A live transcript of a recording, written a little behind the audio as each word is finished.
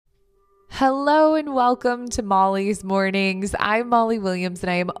Hello and welcome to Molly's Mornings. I'm Molly Williams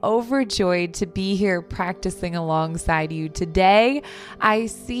and I am overjoyed to be here practicing alongside you today. I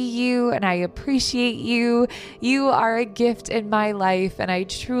see you and I appreciate you. You are a gift in my life and I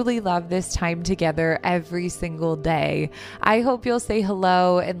truly love this time together every single day. I hope you'll say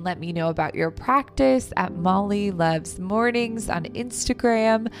hello and let me know about your practice at Molly Loves Mornings on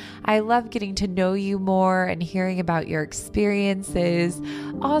Instagram. I love getting to know you more and hearing about your experiences.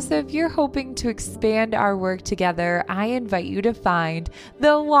 Also, if you're hoping to expand our work together, I invite you to find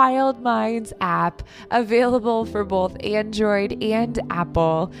the Wild Minds app, available for both Android and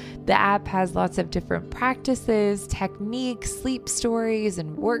Apple. The app has lots of different practices, techniques, sleep stories,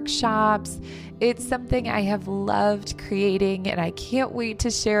 and workshops. It's something I have loved creating and I can't wait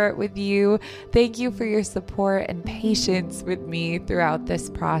to share it with you. Thank you for your support and patience with me throughout this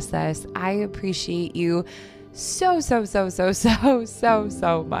process. I appreciate you so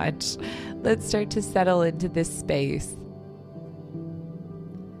much. Let's start to settle into this space.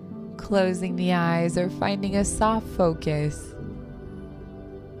 Closing the eyes or finding a soft focus.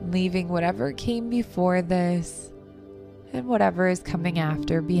 Leaving whatever came before this and whatever is coming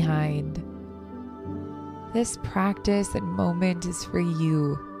after behind. This practice and moment is for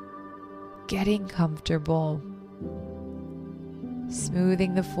you. Getting comfortable.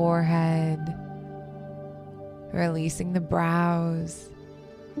 Smoothing the forehead. Releasing the brows,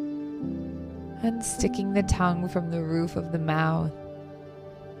 unsticking the tongue from the roof of the mouth,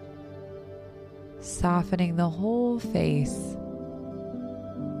 softening the whole face,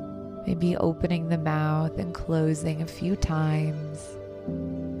 maybe opening the mouth and closing a few times,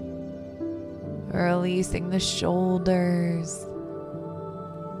 releasing the shoulders,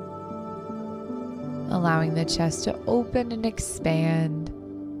 allowing the chest to open and expand,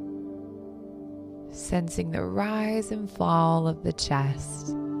 sensing the rise and fall of the chest.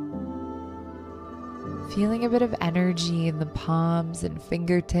 Feeling a bit of energy in the palms and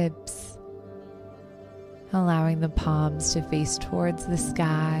fingertips. Allowing the palms to face towards the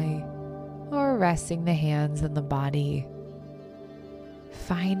sky or resting the hands on the body.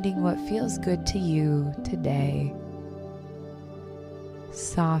 Finding what feels good to you today.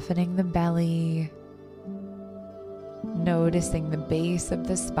 Softening the belly. Noticing the base of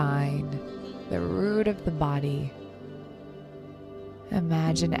the spine. The root of the body.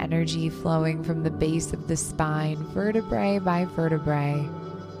 Imagine energy flowing from the base of the spine, vertebrae by vertebrae,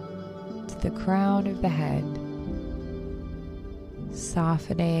 to the crown of the head,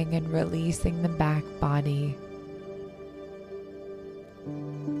 softening and releasing the back body,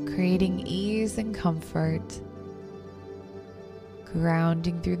 creating ease and comfort,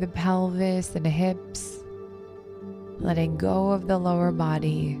 grounding through the pelvis and hips, letting go of the lower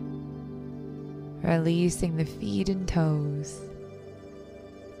body, releasing the feet and toes,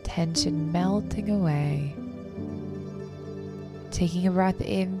 tension melting away. Taking a breath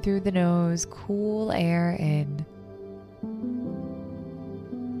in through the nose, cool air in.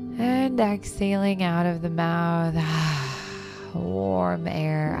 And exhaling out of the mouth, warm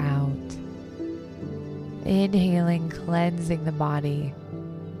air out. Inhaling, cleansing the body.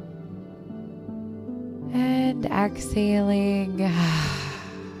 And exhaling,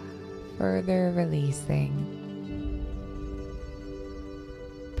 further releasing.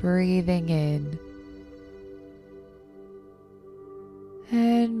 Breathing in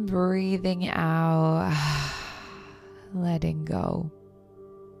and breathing out, letting go.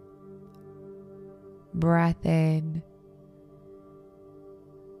 Breath in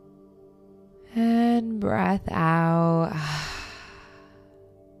and breath out.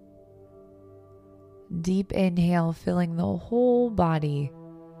 Deep inhale, filling the whole body.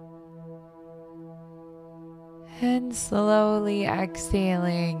 And slowly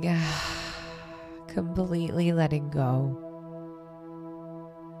exhaling, completely letting go.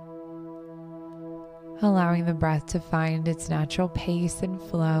 Allowing the breath to find its natural pace and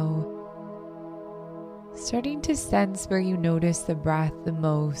flow. Starting to sense where you notice the breath the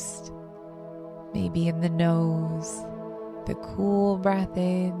most. Maybe in the nose, the cool breath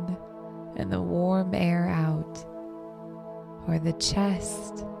in, and the warm air out. Or the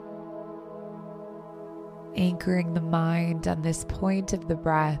chest. Anchoring the mind on this point of the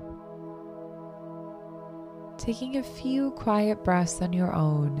breath. Taking a few quiet breaths on your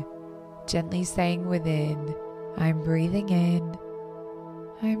own, gently saying within, I'm breathing in,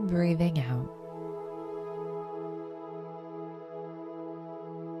 I'm breathing out.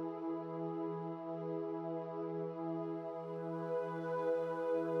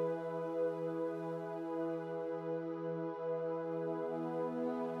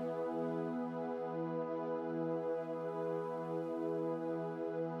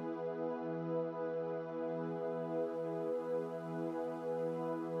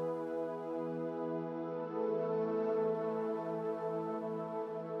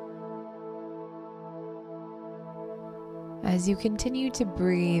 As you continue to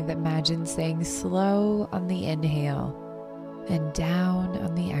breathe, imagine saying slow on the inhale and down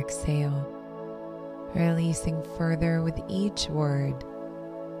on the exhale, releasing further with each word.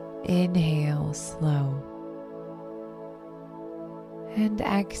 Inhale slow and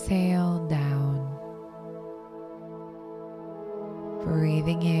exhale down.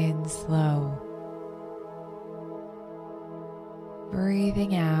 Breathing in slow,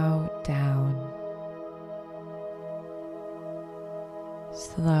 breathing out down.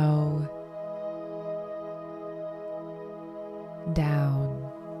 Slow,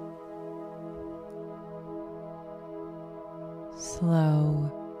 down,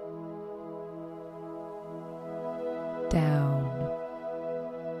 slow, down,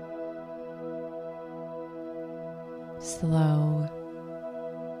 slow,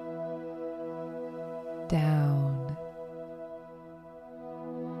 down,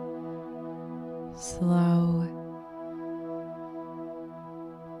 slow,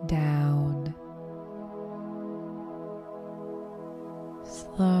 down,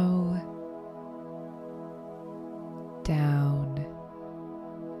 slow, down,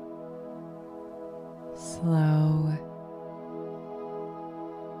 slow,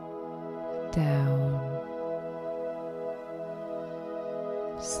 down,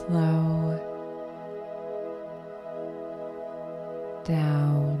 slow,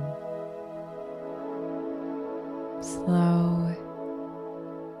 down, slow,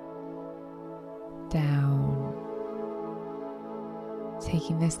 down.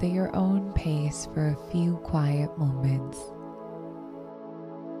 Taking this at your own pace for a few quiet moments.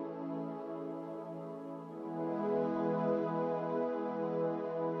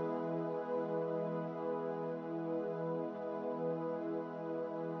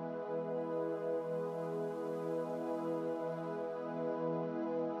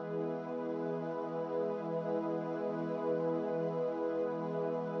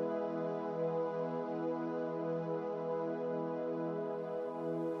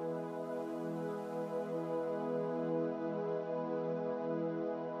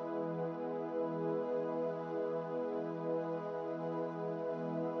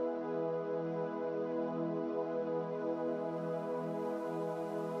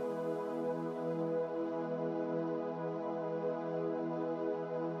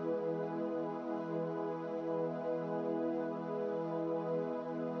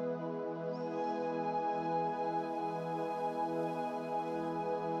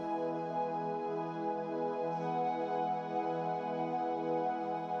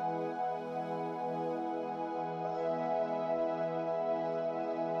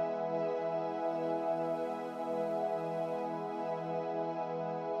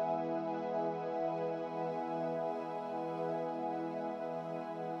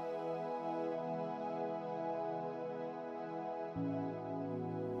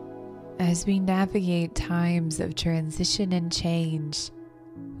 As we navigate times of transition and change,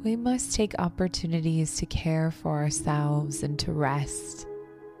 we must take opportunities to care for ourselves and to rest.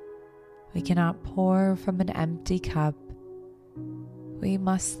 We cannot pour from an empty cup. We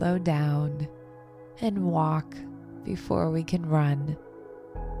must slow down and walk before we can run.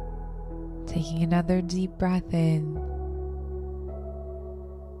 Taking another deep breath in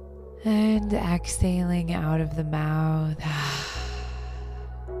and exhaling out of the mouth.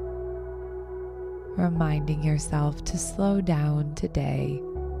 Reminding yourself to slow down today,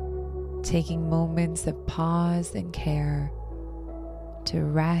 taking moments of pause and care to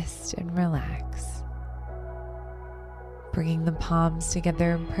rest and relax. Bringing the palms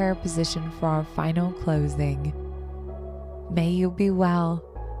together in prayer position for our final closing. May you be well.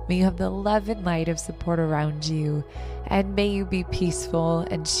 May you have the love and light of support around you, and may you be peaceful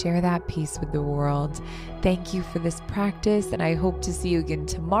and share that peace with the world. Thank you for this practice, and I hope to see you again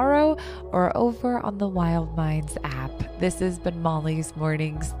tomorrow or over on the Wild Minds app. This has been Molly's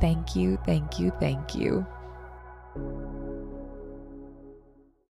Mornings. Thank you, thank you, thank you.